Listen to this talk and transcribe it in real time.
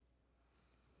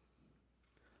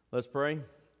Let's pray.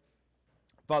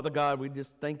 Father God, we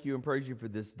just thank you and praise you for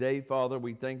this day, Father.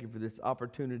 We thank you for this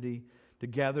opportunity to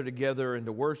gather together and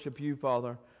to worship you,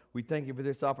 Father. We thank you for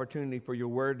this opportunity for your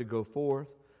word to go forth.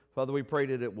 Father, we pray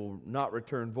that it will not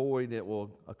return void. It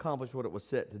will accomplish what it was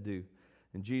set to do.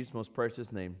 In Jesus' most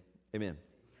precious name, amen.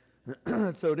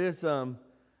 So this man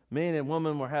and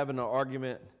woman were having an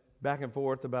argument back and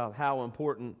forth about how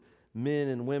important men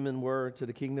and women were to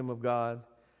the kingdom of God.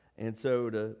 And so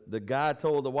the guy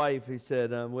told the wife, he said,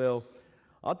 well,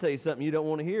 I'll tell you something you don't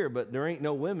want to hear, but there ain't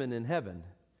no women in heaven.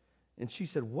 And she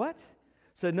said, what?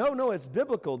 Said, no, it's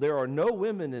biblical. There are no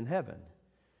women in heaven.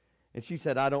 And she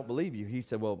said, I don't believe you. He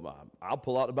said, well, I'll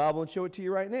pull out the Bible and show it to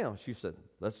you right now. She said,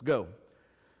 let's go.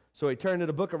 So he turned to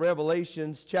the book of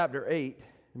Revelations, chapter 8,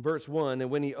 verse 1.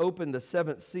 And when he opened the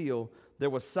seventh seal,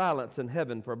 there was silence in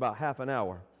heaven for about half an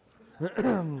hour.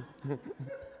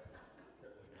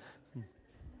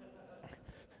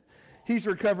 He's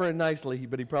recovering nicely,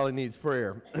 but he probably needs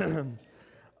prayer.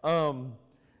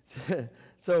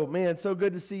 So, man, so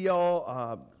good to see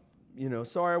y'all.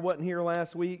 Sorry I wasn't here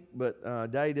last week, but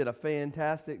Daddy did a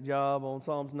fantastic job on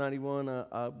Psalms 91.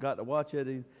 I got to watch it.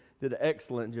 He did an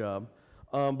excellent job.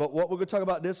 But what we're going to talk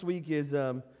about this week is,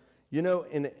 and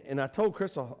I told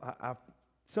Crystal,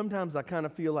 sometimes I kind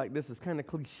of feel like this is kind of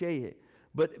cliche,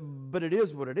 but it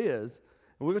is what it is.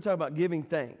 And we're going to talk about giving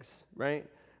thanks, right?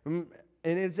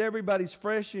 And it's everybody's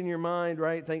fresh in your mind,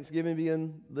 right? Thanksgiving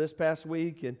being this past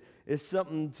week, and it's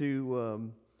something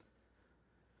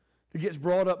that gets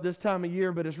brought up this time of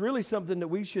year, but it's really something that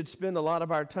we should spend a lot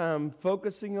of our time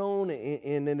focusing on,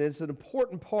 and it's an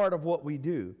important part of what we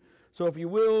do. So if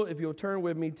you'll turn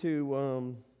with me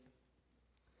to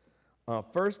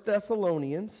 1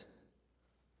 Thessalonians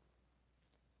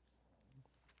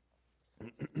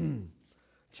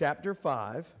chapter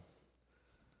 5.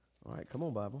 All right, come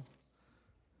on, Bible.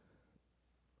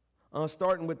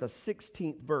 Starting with the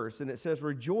 16th verse, and it says,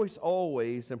 rejoice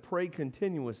always and pray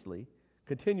continually,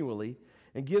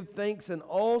 and give thanks in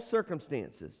all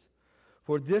circumstances,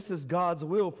 for this is God's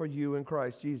will for you in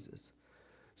Christ Jesus.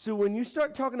 So when you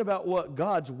start talking about what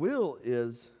God's will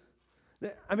is,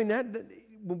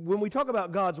 when we talk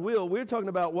about God's will, we're talking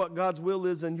about what God's will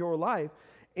is in your life,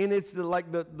 and it's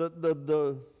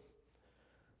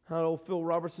how did Phil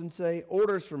Robertson say?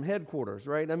 Orders from headquarters,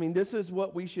 right? I mean, this is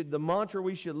what the mantra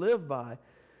we should live by.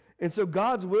 And so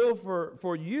God's will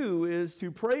for you is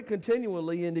to pray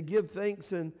continually and to give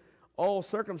thanks in all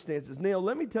circumstances. Now,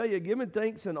 let me tell you, giving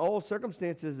thanks in all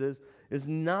circumstances is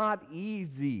not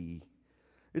easy.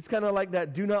 It's kind of like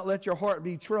that, do not let your heart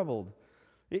be troubled.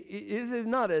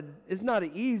 It's not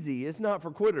easy. It's not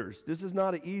for quitters. This is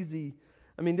not an easy.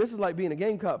 This is like being a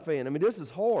Gamecock fan. This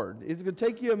is hard. It's going to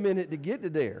take you a minute to get to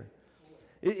there.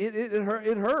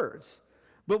 It hurts.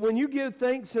 But when you give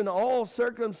thanks in all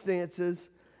circumstances,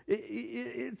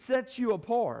 it sets you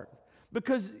apart.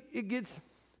 Because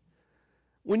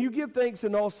when you give thanks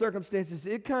in all circumstances,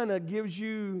 it kind of gives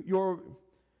you your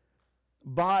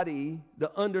body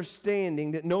the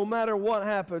understanding that no matter what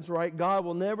happens, right, God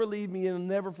will never leave me and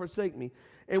never forsake me.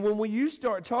 And when you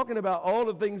start talking about all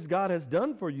the things God has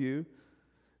done for you,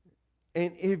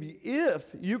 and if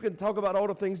you can talk about all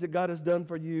the things that God has done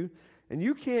for you, and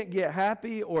you can't get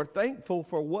happy or thankful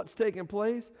for what's taking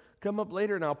place, come up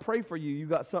later and I'll pray for you. You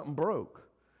got something broke.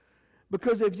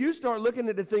 Because if you start looking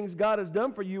at the things God has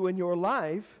done for you in your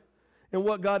life, and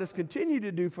what God has continued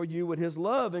to do for you with His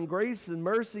love and grace and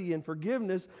mercy and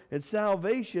forgiveness and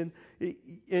salvation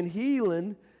and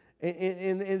healing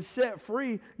and set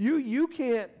free, you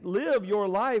can't live your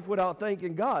life without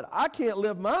thanking God. I can't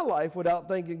live my life without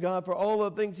thanking God for all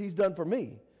the things He's done for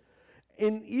me.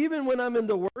 And even when I'm in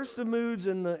the worst of moods,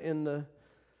 in the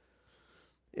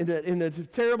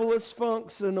terriblest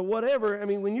funks and the whatever,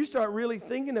 when you start really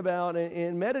thinking about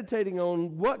and meditating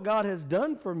on what God has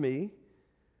done for me,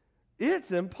 it's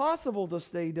impossible to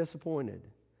stay disappointed.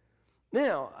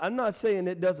 Now, I'm not saying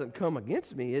it doesn't come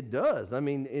against me. It does.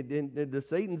 The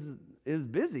Satan is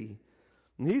busy.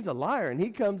 And he's a liar, and he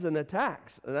comes and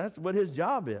attacks. And that's what his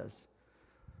job is.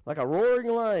 Like a roaring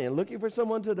lion looking for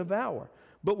someone to devour.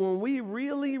 But when we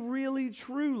really, really,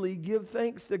 truly give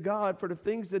thanks to God for the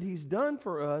things that He's done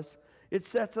for us, it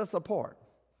sets us apart.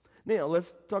 Now,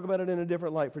 let's talk about it in a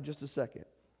different light for just a second.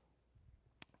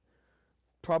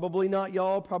 Probably not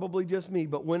y'all, probably just me.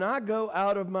 But when I go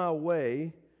out of my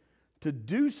way to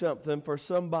do something for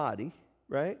somebody,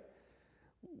 right?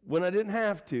 When I didn't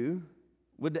have to,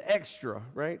 with the extra,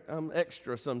 right? I'm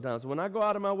extra sometimes. When I go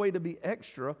out of my way to be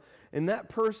extra, and that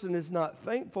person is not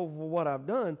thankful for what I've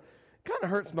done, it kind of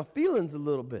hurts my feelings a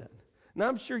little bit. Now,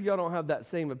 I'm sure y'all don't have that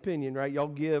same opinion, right? Y'all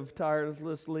give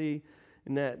tirelessly,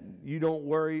 and that you don't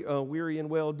worry, weary in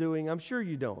well-doing. I'm sure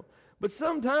you don't. But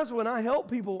sometimes when I help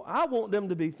people, I want them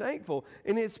to be thankful.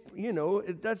 And it's,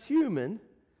 that's human.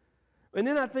 And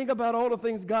then I think about all the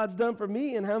things God's done for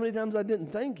me and how many times I didn't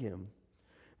thank him.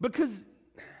 Because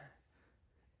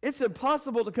it's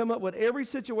impossible to come up with every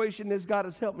situation that God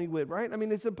has helped me with, right? I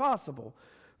mean, it's impossible.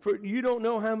 For you don't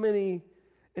know how many,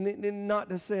 and not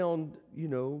to sound,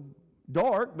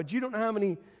 dark, but you don't know how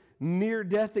many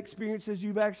near-death experiences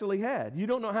you've actually had. You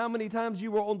don't know how many times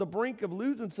you were on the brink of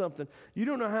losing something. You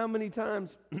don't know how many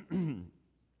times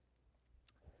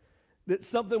that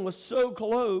something was so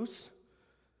close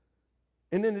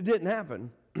and then it didn't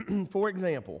happen. For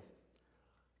example,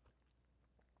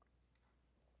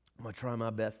 I'm going to try my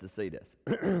best to say this.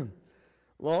 A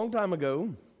long time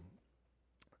ago,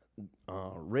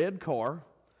 red car,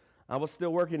 I was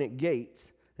still working at Gates,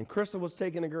 and Crystal was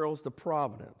taking the girls to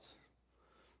Providence.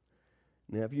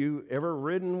 Now, if you ever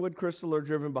ridden with Crystal or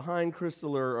driven behind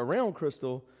Crystal or around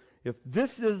Crystal, if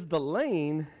this is the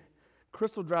lane,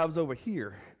 Crystal drives over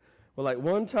here with like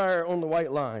one tire on the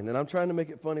white line, and I'm trying to make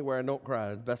it funny where I don't cry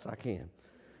as best I can.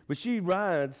 But she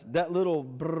rides that little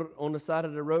brr on the side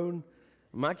of the road.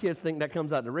 My kids think that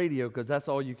comes out the radio because that's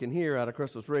all you can hear out of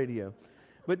Crystal's radio.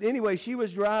 But anyway, she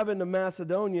was driving to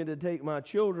Macedonia to take my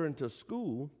children to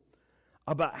school.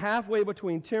 About halfway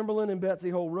between Timberland and Betsy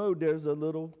Hole Road, there's a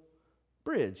little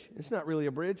bridge. It's not really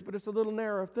a bridge, but it's a little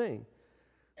narrow thing.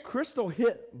 Crystal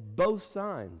hit both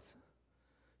signs.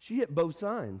 She hit both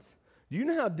signs. Do you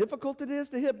know how difficult it is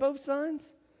to hit both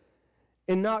signs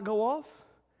and not go off?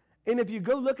 And if you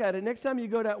go look at it, next time you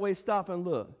go that way, stop and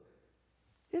look.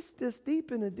 It's this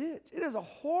deep in a ditch. It is a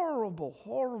horrible,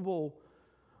 horrible.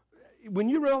 When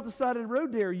you rode off the side of the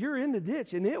road there, you're in the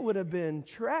ditch, and it would have been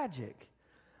tragic.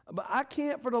 But I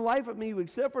can't for the life of me,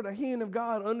 except for the hand of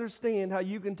God, understand how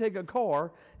you can take a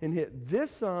car and hit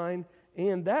this sign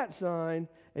and that sign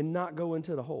and not go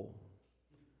into the hole.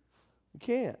 You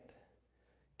can't.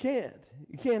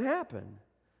 It can't happen.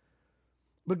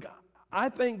 But I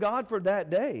thank God for that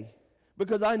day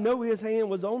because I know his hand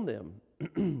was on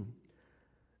them.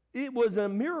 It was a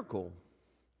miracle.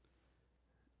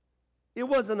 It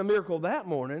wasn't a miracle that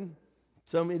morning.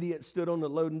 Some idiot stood on the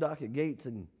loading dock at Gates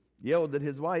and yelled at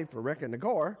his wife for wrecking the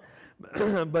car.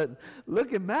 But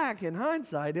looking back in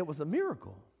hindsight, it was a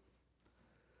miracle.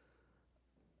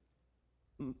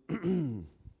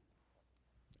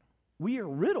 We are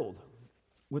riddled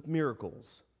with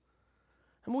miracles.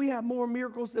 I mean, we have more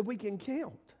miracles than we can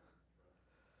count.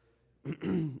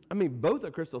 I mean, both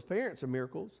of Crystal's parents are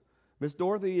miracles. Miss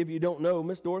Dorothy, if you don't know,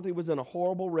 Miss Dorothy was in a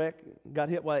horrible wreck, got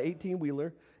hit by an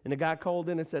 18-wheeler, and the guy called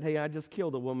in and said, hey, I just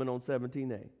killed a woman on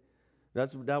 17A.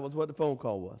 That was what the phone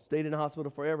call was. Stayed in the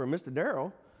hospital forever. Mr.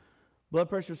 Darrell, blood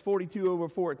pressure's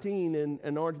 42/14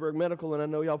 in Orangeburg Medical, and I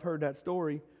know y'all have heard that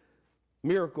story.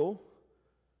 Miracle.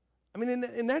 I mean,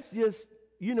 and that's just,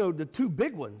 the two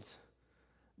big ones.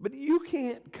 But you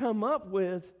can't come up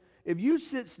with, if you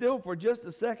sit still for just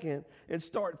a second and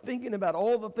start thinking about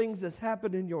all the things that's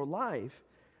happened in your life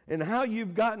and how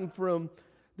you've gotten from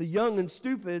the young and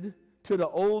stupid to the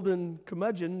old and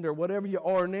curmudgeon or whatever you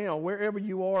are now, wherever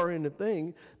you are in the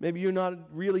thing. Maybe you're not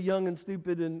really young and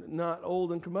stupid and not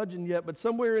old and curmudgeon yet, but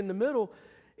somewhere in the middle,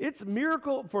 it's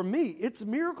miracle for me. It's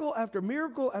miracle after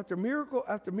miracle after miracle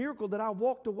after miracle that I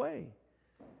walked away.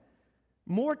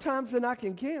 More times than I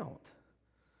can count.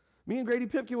 Me and Grady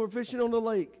Pipkin were fishing on the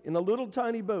lake in a little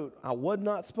tiny boat. I was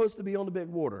not supposed to be on the big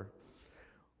water.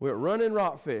 We were running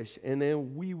rockfish, and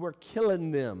then we were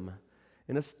killing them.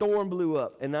 And a storm blew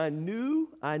up, and I knew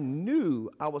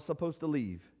I was supposed to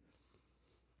leave.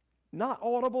 Not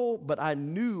audible, but I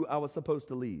knew I was supposed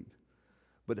to leave.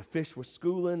 But the fish were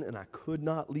schooling, and I could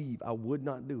not leave. I would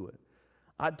not do it.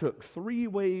 I took 3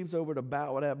 waves over the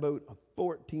bow of that boat, a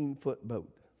 14-foot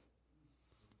boat.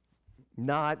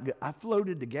 I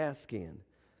floated the gas can.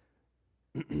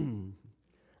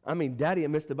 I mean, Daddy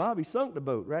and Mr. Bobby sunk the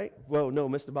boat, right? Well, no,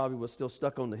 Mr. Bobby was still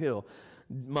stuck on the hill.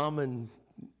 Mom and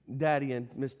Daddy and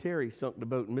Miss Terry sunk the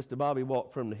boat, and Mr. Bobby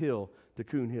walked from the hill to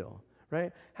Coon Hill,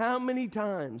 right? How many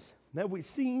times have we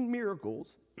seen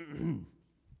miracles?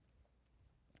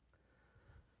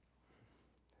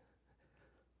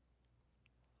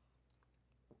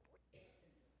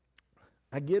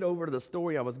 I get over to the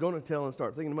story I was going to tell and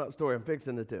start thinking about the story I'm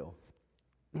fixing to tell.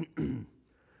 I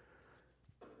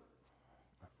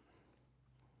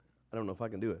don't know if I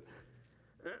can do it.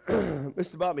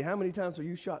 Mr. Bobby, how many times were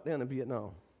you shot down in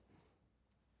Vietnam?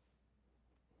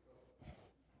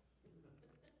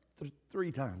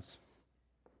 3 times.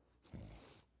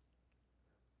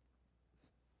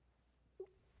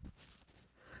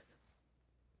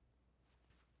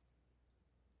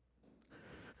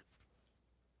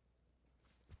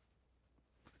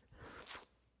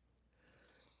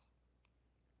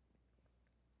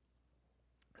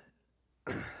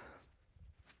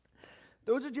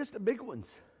 Those are just the big ones.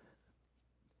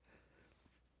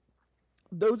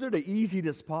 Those are the easy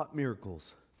to spot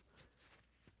miracles.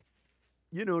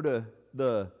 You know,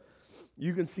 the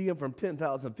you can see them from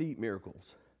 10,000 feet miracles.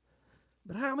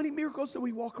 But how many miracles do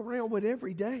we walk around with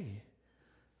every day?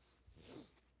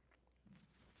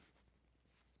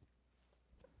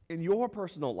 In your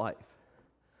personal life.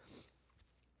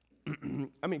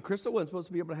 I mean, Crystal wasn't supposed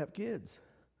to be able to have kids.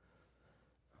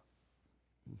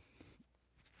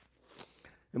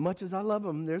 And much as I love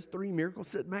them, there's 3 miracles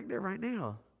sitting back there right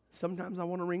now. Sometimes I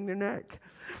want to wring their neck.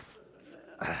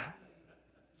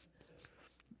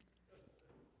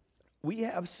 We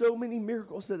have so many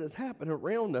miracles that has happened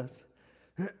around us,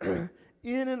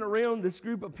 in and around this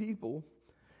group of people,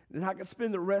 that I could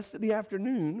spend the rest of the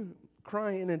afternoon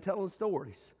crying and telling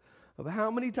stories of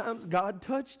how many times God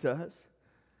touched us.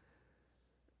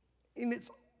 And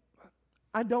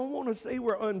I don't want to say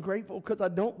we're ungrateful, because I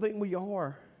don't think we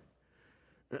are.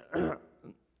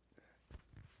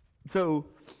 So,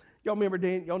 y'all remember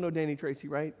y'all know Danny Tracy,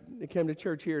 right? They came to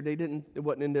church here. It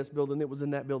wasn't in this building, it was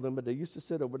in that building, but they used to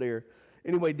sit over there.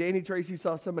 Anyway, Danny Tracy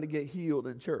saw somebody get healed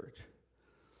in church.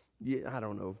 Yeah, I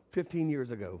don't know, 15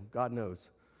 years ago, God knows.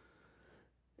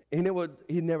 And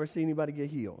he'd never seen anybody get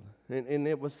healed. And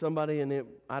it was somebody, and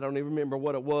I don't even remember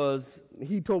what it was.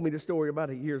 He told me the story about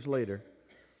it years later.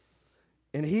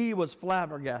 And he was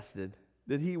flabbergasted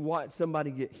that he watched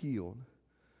somebody get healed.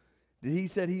 That he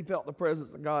said he felt the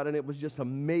presence of God, and it was just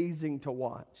amazing to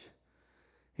watch.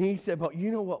 He said, but you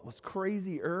know what was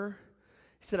crazier?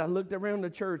 He said, I looked around the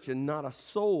church, and not a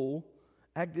soul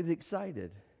acted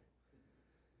excited.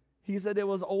 He said, it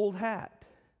was old hat.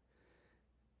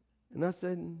 And I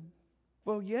said,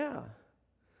 well, yeah,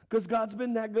 because God's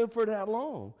been that good for that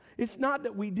long. It's not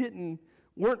that we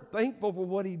weren't thankful for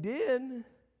what he did.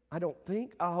 I don't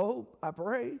think, I hope, I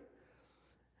pray.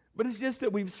 But it's just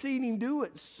that we've seen him do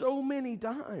it so many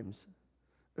times.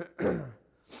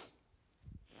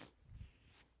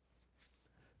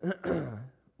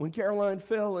 When Caroline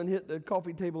fell and hit the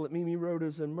coffee table at Mimi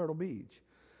Rota's in Myrtle Beach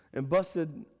and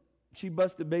she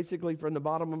busted basically from the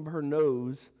bottom of her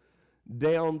nose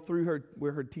down through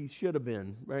where her teeth should have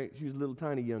been, right? She was a little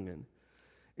tiny youngin'.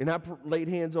 And I laid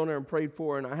hands on her and prayed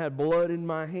for her, and I had blood in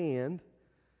my hand,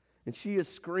 and she is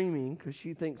screaming because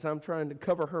she thinks I'm trying to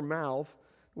cover her mouth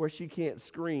where she can't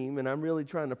scream, and I'm really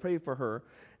trying to pray for her.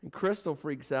 And Crystal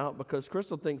freaks out because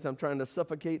Crystal thinks I'm trying to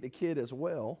suffocate the kid as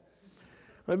well.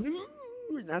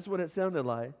 That's what it sounded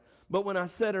like. But when I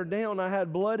set her down, I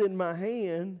had blood in my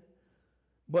hand,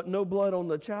 but no blood on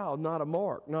the child, not a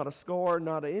mark, not a scar,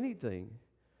 not anything.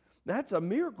 That's a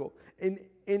miracle. And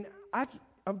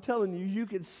I'm telling you, you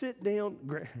could sit down.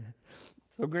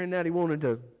 So Granddaddy wanted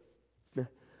to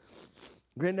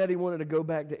go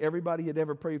back to everybody he'd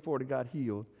ever prayed for that got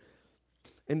healed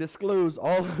and disclose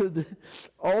all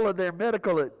of their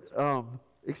medical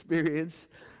experience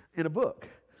in a book.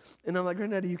 And I'm like,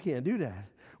 Granddaddy, you can't do that.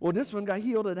 Well, this one got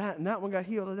healed of that, and that one got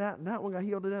healed of that, and that one got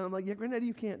healed of that. I'm like, yeah, Granddaddy,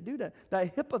 you can't do that.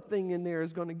 That HIPAA thing in there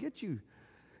is going to get you.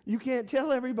 You can't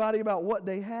tell everybody about what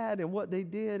they had and what they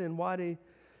did and why they...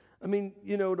 I mean,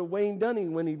 you know, to Wayne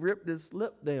Dunning when he ripped his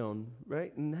lip down,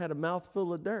 right, and had a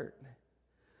mouthful of dirt.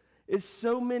 It's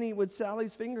so many with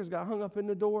Sally's fingers got hung up in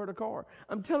the door of the car.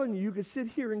 I'm telling you, you could sit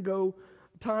here and go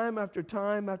time after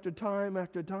time after time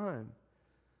after time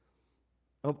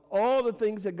of all the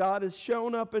things that God has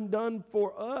shown up and done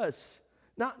for us.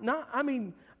 I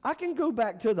mean, I can go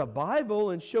back to the Bible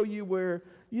and show you where,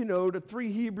 you know, the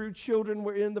 3 Hebrew children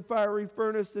were in the fiery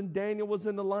furnace and Daniel was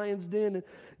in the lion's den and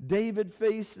David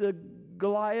faced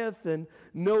Goliath and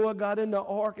Noah got in the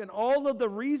ark and all of the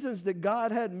reasons that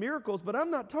God had miracles. But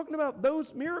I'm not talking about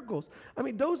those miracles. I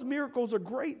mean, those miracles are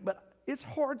great, but it's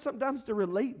hard sometimes to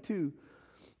relate to.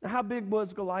 How big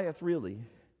was Goliath really?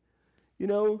 You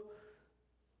know,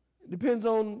 it depends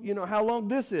on, you know, how long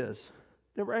this is.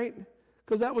 That right?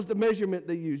 Because that was the measurement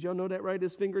they used. Y'all know that, right?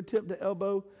 His fingertip to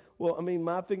elbow. Well, I mean,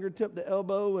 my fingertip to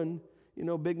elbow and, you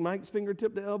know, Big Mike's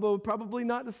fingertip to elbow, probably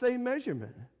not the same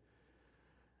measurement.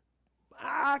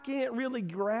 I can't really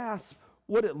grasp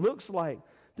what it looks like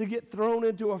to get thrown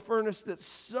into a furnace that's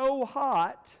so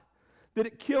hot that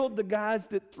it killed the guys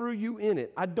that threw you in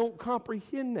it. I don't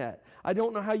comprehend that. I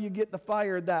don't know how you get the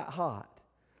fire that hot.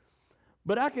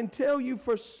 But I can tell you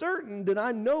for certain that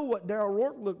I know what Darryl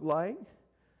Rourke looked like.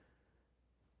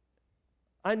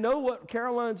 I know what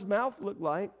Caroline's mouth looked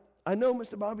like. I know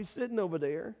Mr. Bobby's sitting over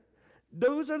there.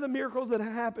 Those are the miracles that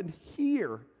have happened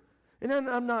here. And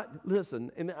I'm not,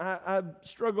 listen, and I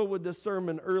struggled with this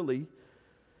sermon early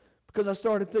because I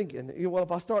started thinking, you know, well,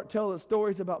 if I start telling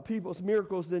stories about people's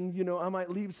miracles, then, you know, I might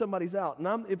leave somebody's out.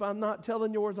 And if I'm not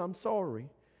telling yours, I'm sorry.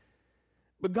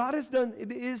 But God has done,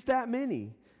 it is that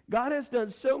many. God has done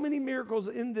so many miracles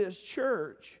in this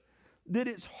church that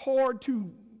it's hard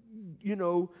to,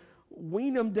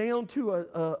 wean them down to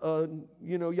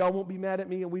y'all won't be mad at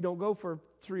me and we don't go for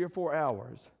 3 or 4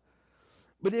 hours.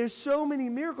 But there's so many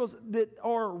miracles that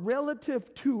are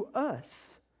relative to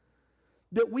us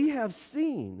that we have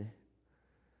seen.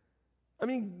 I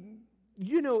mean,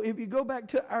 if you go back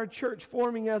to our church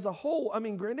forming as a whole,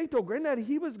 they told Granddaddy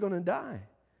he was going to die.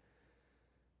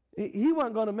 He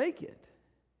wasn't going to make it.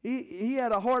 He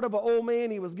had a heart of an old man.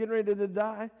 He was getting ready to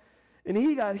die. And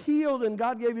he got healed, and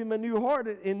God gave him a new heart.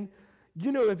 And,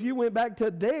 if you went back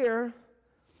to there,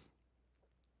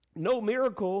 no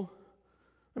miracle.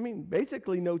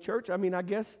 Basically no church. I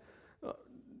guess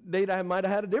they might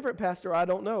have had a different pastor. I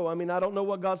don't know. I don't know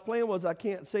what God's plan was. I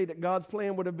can't say that God's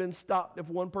plan would have been stopped if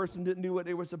one person didn't do what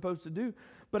they were supposed to do.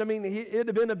 But, it'd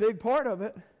have been a big part of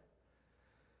it.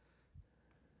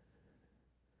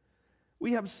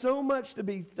 We have so much to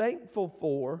be thankful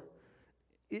for.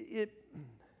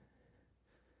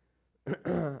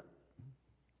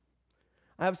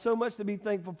 I have so much to be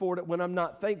thankful for that when I'm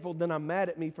not thankful, then I'm mad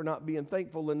at me for not being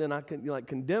thankful, and then I can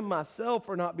condemn myself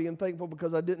for not being thankful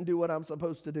because I didn't do what I'm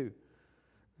supposed to do.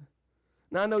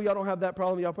 Now, I know y'all don't have that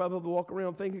problem. Y'all probably walk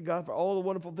around thanking God for all the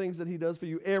wonderful things that He does for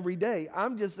you every day.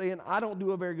 I'm just saying I don't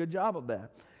do a very good job of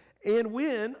that. And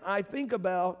when I think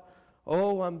about,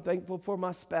 I'm thankful for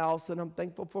my spouse, and I'm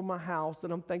thankful for my house,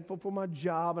 and I'm thankful for my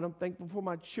job, and I'm thankful for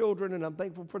my children, and I'm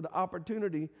thankful for the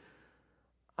opportunity,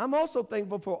 I'm also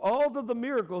thankful for all of the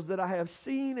miracles that I have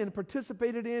seen and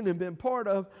participated in and been part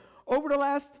of over the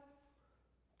last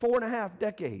 4.5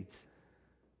 decades.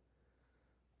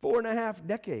 4.5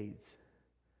 decades.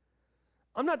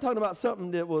 I'm not talking about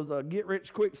something that was a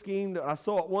get-rich-quick scheme that I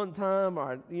saw at one time,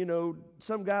 or,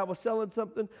 some guy was selling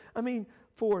something.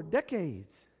 For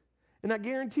decades. And I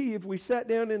guarantee you, if we sat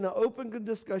down in an open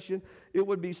discussion, it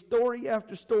would be story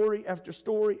after story after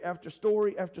story after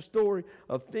story after story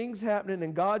of things happening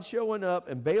and God showing up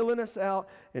and bailing us out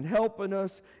and helping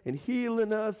us and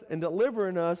healing us and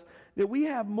delivering us, that we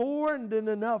have more than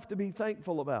enough to be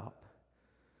thankful about.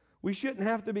 We shouldn't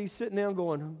have to be sitting down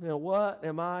going, what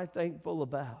am I thankful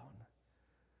about?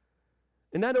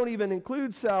 And that don't even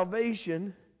include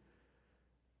salvation.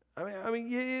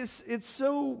 It's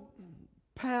so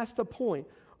past the point.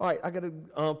 All right, I got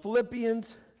to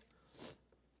Philippians.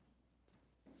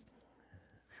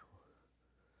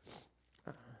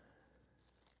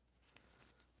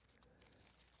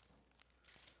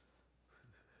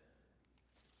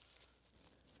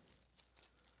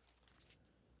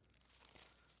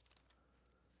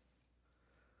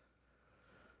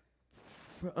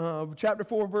 Chapter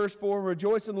 4, verse 4,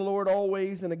 rejoice in the Lord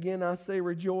always, and again I say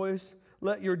rejoice.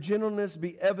 Let your gentleness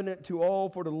be evident to all,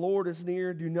 for the Lord is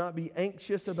near. Do not be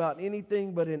anxious about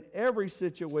anything, but in every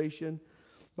situation,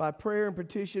 by prayer and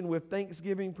petition with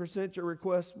thanksgiving, present your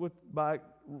requests by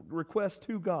request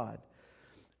to God.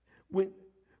 When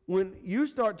you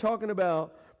start talking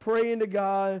about praying to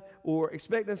God or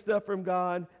expecting stuff from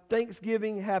God,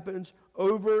 thanksgiving happens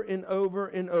over and over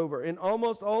and over. And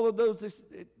almost all of those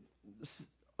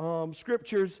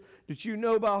scriptures that you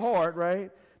know by heart, right?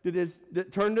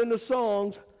 That turned into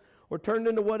songs or turned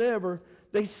into whatever,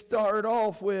 they start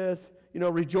off with,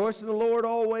 rejoice in the Lord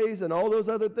always and all those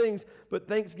other things, but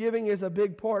thanksgiving is a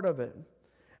big part of it.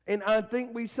 And I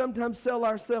think we sometimes sell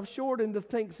ourselves short in the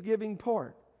thanksgiving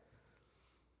part.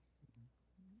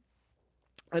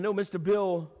 I know Mr.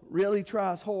 Bill really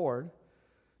tries hard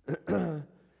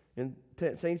in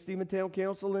St. Stephen Town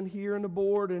Council and here on the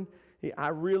board, and I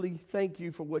really thank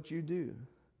you for what you do.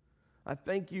 I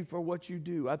thank you for what you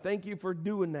do. I thank you for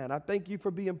doing that. I thank you for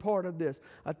being part of this.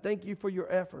 I thank you for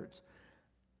your efforts.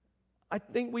 I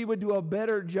think we would do a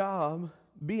better job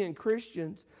being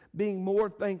Christians, being more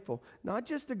thankful, not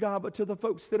just to God, but to the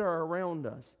folks that are around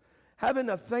us. Having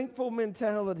a thankful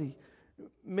mentality.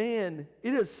 Man,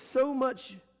 it is so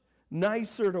much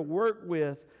nicer to work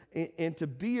with and to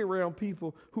be around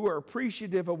people who are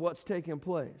appreciative of what's taking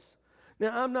place.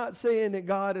 Now, I'm not saying that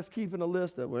God is keeping a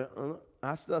list of,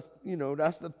 that's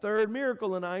the third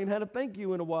miracle and I ain't had a thank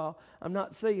you in a while. I'm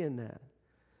not saying that.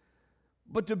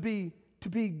 But to be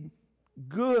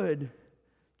good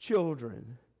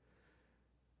children,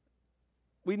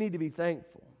 we need to be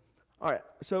thankful. All right,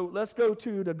 so let's go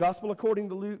to the Gospel according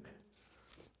to Luke.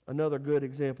 Another good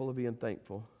example of being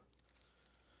thankful.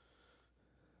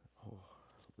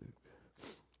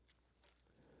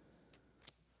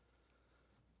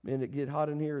 Man, it get hot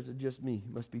in here. Is it just me?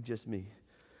 It must be just me.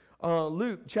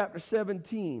 Luke chapter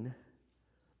 17,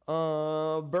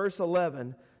 verse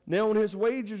 11. Now on his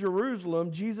way to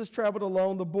Jerusalem, Jesus traveled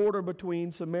along the border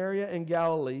between Samaria and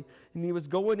Galilee, and he was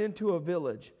going into a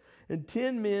village. And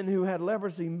 10 men who had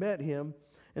leprosy met him,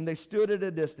 and they stood at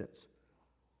a distance.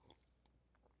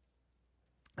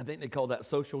 I think they call that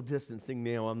social distancing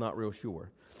now, I'm not real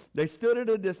sure. They stood at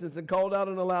a distance and called out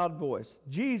in a loud voice,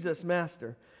 "Jesus,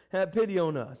 Master, have pity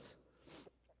on us."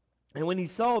 And when he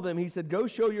saw them, he said, "Go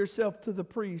show yourself to the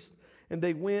priest." And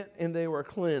they went and they were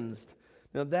cleansed.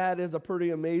 Now that is a pretty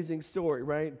amazing story,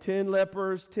 right? 10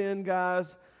 lepers, 10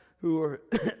 guys who are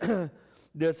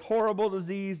this horrible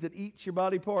disease that eats your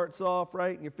body parts off,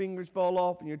 right? And your fingers fall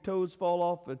off and your toes fall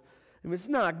off. And I mean, it's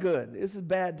not good. This is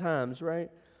bad times,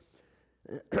 right?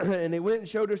 And they went and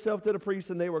showed herself to the priest,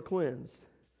 and they were cleansed.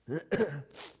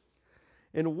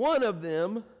 And one of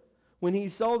them, when he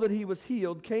saw that he was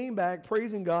healed, came back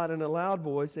praising God in a loud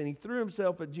voice, and he threw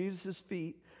himself at Jesus'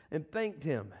 feet and thanked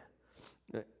him.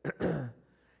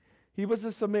 He was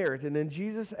a Samaritan, and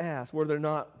Jesus asked, "Were there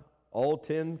not all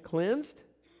 10 cleansed?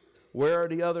 Where are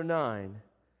the other 9?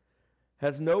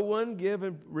 Has no one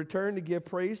returned to give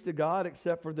praise to God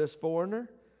except for this foreigner?"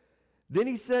 Then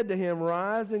he said to him,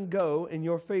 "Rise and go, and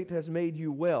your faith has made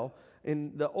you well."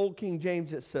 In the Old King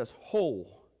James it says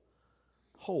whole.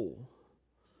 Whole.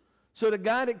 So the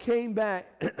guy that came back,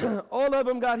 all of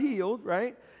them got healed,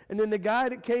 right? And then the guy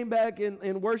that came back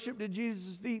and worshiped at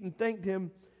Jesus' feet and thanked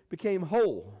him became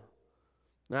whole.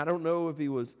 Now, I don't know if he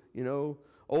was,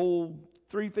 old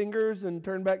 3 fingers and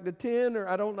turned back to 10, or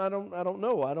I don't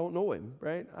know. I don't know him,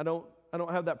 right? I don't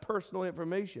have that personal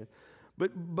information.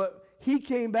 But he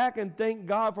came back and thanked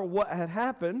God for what had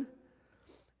happened,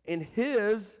 and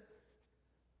his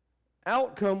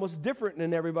outcome was different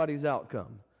than everybody's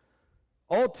outcome.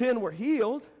 All 10 were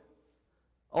healed.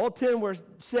 All 10 were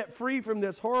set free from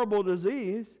this horrible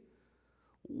disease.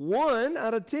 1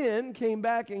 out of 10 came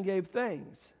back and gave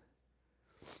thanks.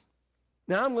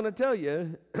 Now, I'm going to tell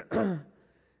you,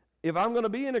 if I'm going to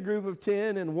be in a group of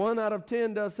 10 and 1 out of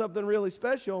 10 does something really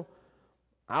special,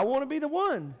 I want to be the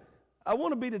one. I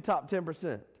want to be the top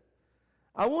 10%.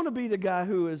 I want to be the guy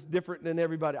who is different than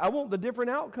everybody. I want the different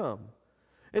outcome.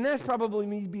 And that's probably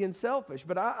me being selfish,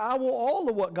 but I want all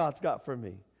of what God's got for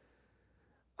me.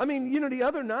 I mean, the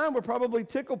other 9 were probably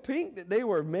tickled pink that they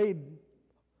were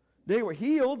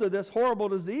healed of this horrible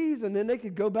disease, and then they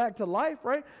could go back to life,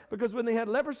 right? Because when they had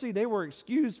leprosy, they were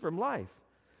excused from life.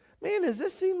 Man, does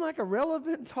this seem like a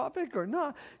relevant topic or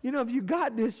not? If you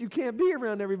got this, you can't be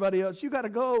around everybody else. You got to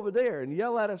go over there and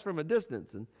yell at us from a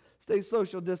distance and stay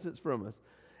social distance from us.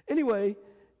 Anyway,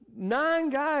 9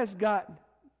 guys got,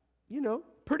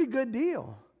 pretty good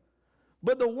deal.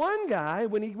 But the one guy,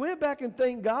 when he went back and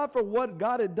thanked God for what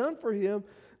God had done for him,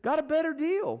 got a better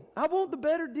deal. I want the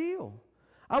better deal.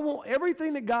 I want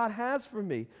everything that God has for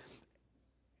me.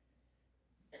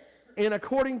 And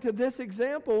according to this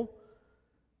example,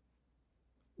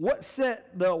 what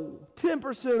set the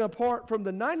 10% apart from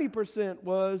the 90%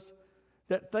 was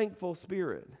that thankful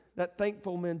spirit, that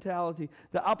thankful mentality,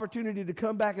 the opportunity to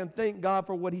come back and thank God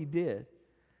for what he did.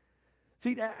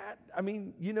 See,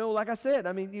 like I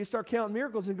said, you start counting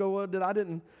miracles and go,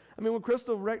 when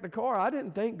Crystal wrecked the car, I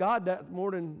didn't thank God that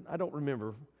more than, I don't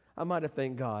remember. I might have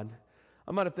thanked God.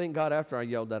 I might have thanked God after I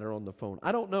yelled at her on the phone.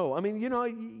 I don't know.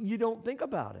 You don't think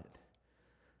about it.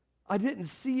 I didn't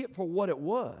see it for what it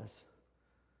was.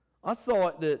 I saw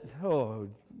it that,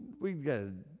 we got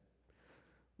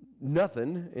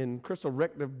nothing, and Crystal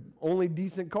wrecked the only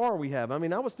decent car we have. I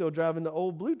was still driving the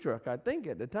old blue truck, I think,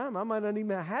 at the time. I might not even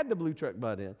have had the blue truck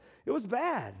by then. It was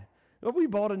bad. But we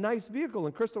bought a nice vehicle,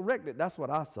 and Crystal wrecked it. That's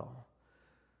what I saw.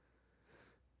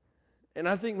 And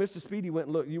I think Mr. Speedy went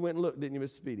and looked. You went and looked, didn't you,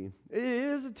 Mr. Speedy? It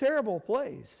is a terrible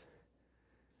place.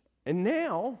 And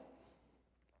now,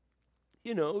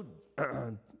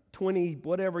 20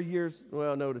 whatever years,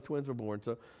 the twins were born,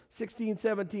 so 16,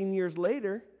 17 years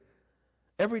later,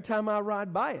 every time I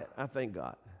ride by it, I thank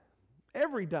God.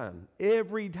 Every time.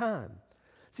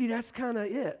 See, that's kind of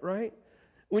it, right?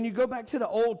 When you go back to the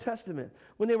Old Testament,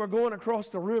 when they were going across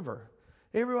the river,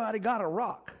 everybody got a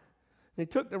rock. They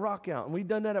took the rock out, and we've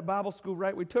done that at Bible school,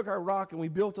 right? We took our rock and we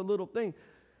built a little thing.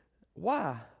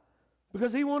 Why?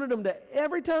 Because he wanted them to,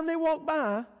 every time they walk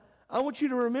by, I want you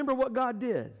to remember what God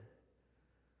did.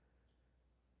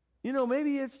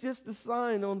 Maybe it's just the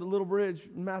sign on the little bridge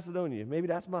in Macedonia. Maybe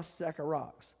that's my stack of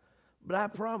rocks. But I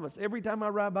promise, every time I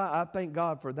ride by, I thank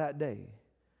God for that day,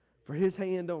 for his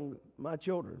hand on my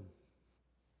children.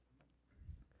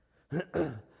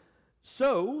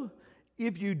 So,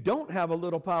 if you don't have a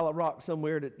little pile of rocks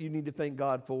somewhere that you need to thank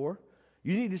God for,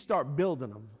 you need to start building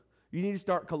them. You need to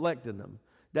start collecting them.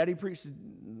 Daddy preached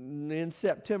in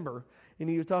September, and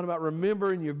he was talking about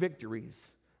remembering your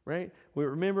victories. right? We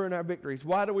remember in our victories.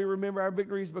 Why do we remember our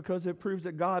victories? Because it proves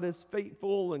that God is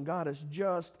faithful and God is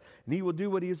just and He will do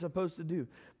what He is supposed to do.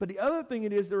 But the other thing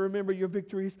it is to remember your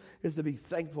victories is to be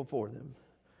thankful for them.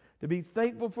 To be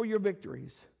thankful for your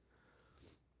victories.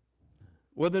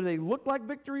 Whether they look like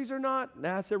victories or not,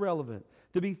 that's irrelevant.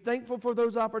 To be thankful for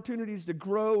those opportunities to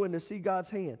grow and to see God's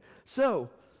hand. So,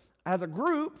 as a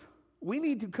group, we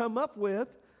need to come up with,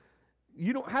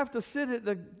 you don't have to sit at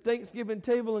the Thanksgiving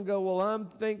table and go, well, I'm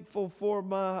thankful for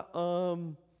my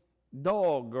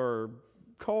dog or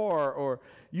car, or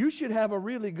you should have a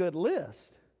really good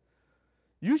list.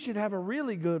 You should have a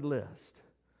really good list.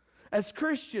 As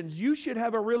Christians, you should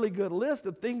have a really good list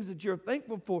of things that you're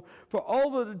thankful for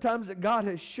all of the times that God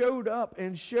has showed up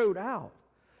and showed out.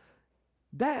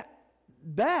 That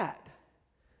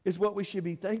is what we should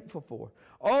be thankful for.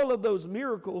 All of those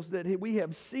miracles that we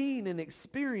have seen and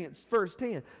experienced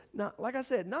firsthand. Not, like I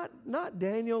said, not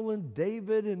Daniel and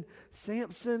David and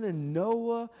Samson and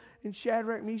Noah and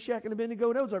Shadrach, Meshach, and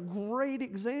Abednego. Those are great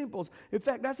examples. In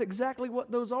fact, that's exactly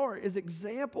what those are, is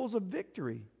examples of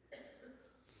victory.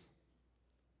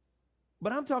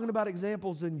 But I'm talking about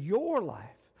examples in your life.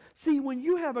 See, when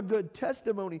you have a good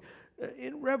testimony,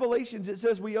 in Revelations it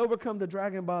says we overcome the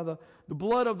dragon by the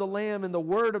blood of the Lamb and the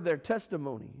word of their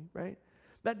testimony, right?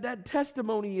 That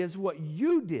testimony is what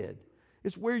you did.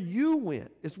 It's where you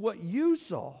went. It's what you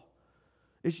saw.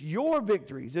 It's your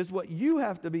victories. It's what you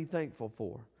have to be thankful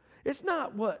for. It's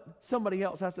not what somebody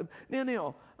else has to.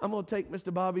 Now, I'm going to take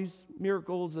Mr. Bobby's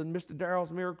miracles and Mr.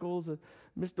 Darrell's miracles and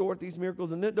Miss Dorothy's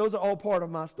miracles, and those are all part of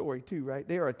my story too, right?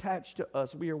 They are attached to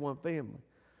us. We are one family.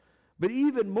 But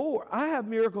even more, I have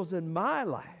miracles in my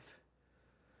life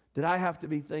that I have to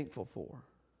be thankful for.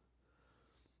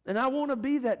 And I want to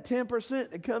be that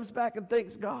 10% that comes back and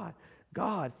thanks God.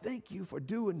 God, thank you for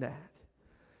doing that.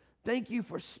 Thank you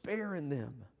for sparing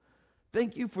them.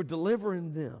 Thank you for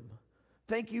delivering them.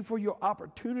 Thank you for your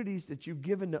opportunities that you've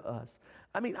given to us.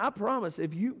 I mean, I promise,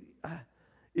 if you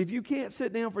can't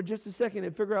sit down for just a second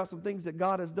and figure out some things that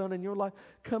God has done in your life,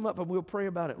 come up and we'll pray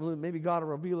about it. Maybe God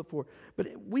will reveal it for you. But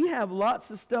we have lots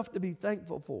of stuff to be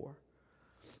thankful for.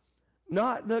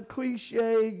 Not the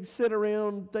cliche sit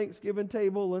around Thanksgiving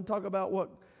table and talk about what,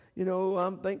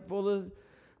 I'm thankful that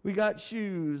we got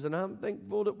shoes and I'm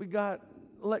thankful that we got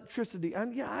electricity.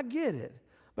 Yeah, I get it.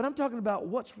 But I'm talking about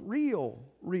what's real.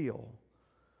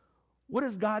 What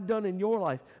has God done in your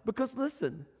life? Because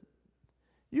listen,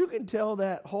 you can tell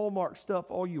that Hallmark stuff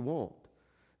all you want.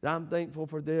 I'm thankful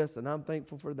for this and I'm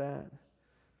thankful for that.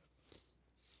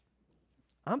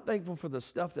 I'm thankful for the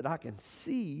stuff that I can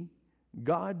see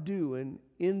God doing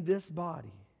in this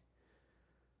body.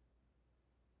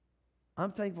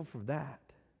 I'm thankful for that.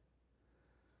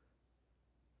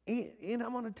 And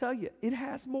I'm going to tell you, it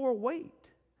has more weight.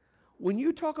 When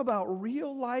you talk about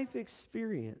real life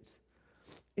experience,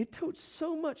 it totes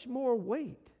so much more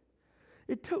weight.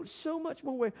 It totes so much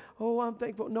more weight. Oh, I'm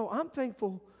thankful. No, I'm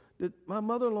thankful that my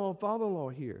mother-in-law and father-in-law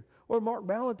are here. Or Mark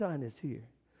Valentine is here.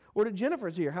 Or that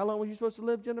Jennifer's here. How long were you supposed to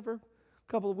live, Jennifer?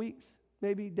 A couple of weeks?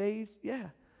 Maybe days? Yeah.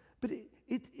 But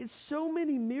it's so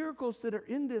many miracles that are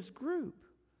in this group.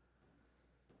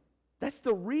 That's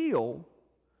the real.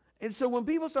 And so when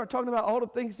people start talking about all the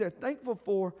things they're thankful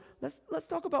for, let's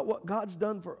talk about what God's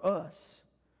done for us.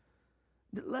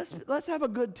 Let's have a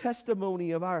good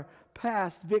testimony of our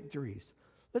past victories.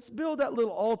 Let's build that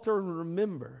little altar and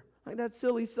remember. Like that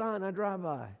silly sign I drive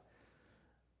by.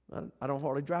 I don't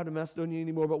hardly drive to Macedonia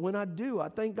anymore, but when I do, I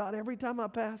thank God every time I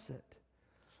pass it.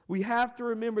 We have to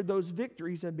remember those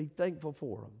victories and be thankful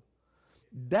for them.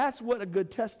 That's what a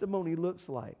good testimony looks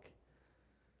like.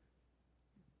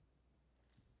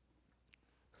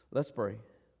 Let's pray.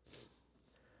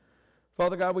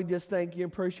 Father God, we just thank you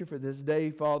and praise you for this day,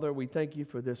 Father. We thank you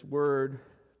for this word.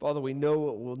 Father, we know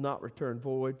it will not return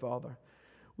void, Father.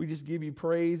 We just give you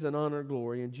praise and honor and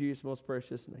glory in Jesus' most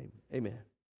precious name. Amen.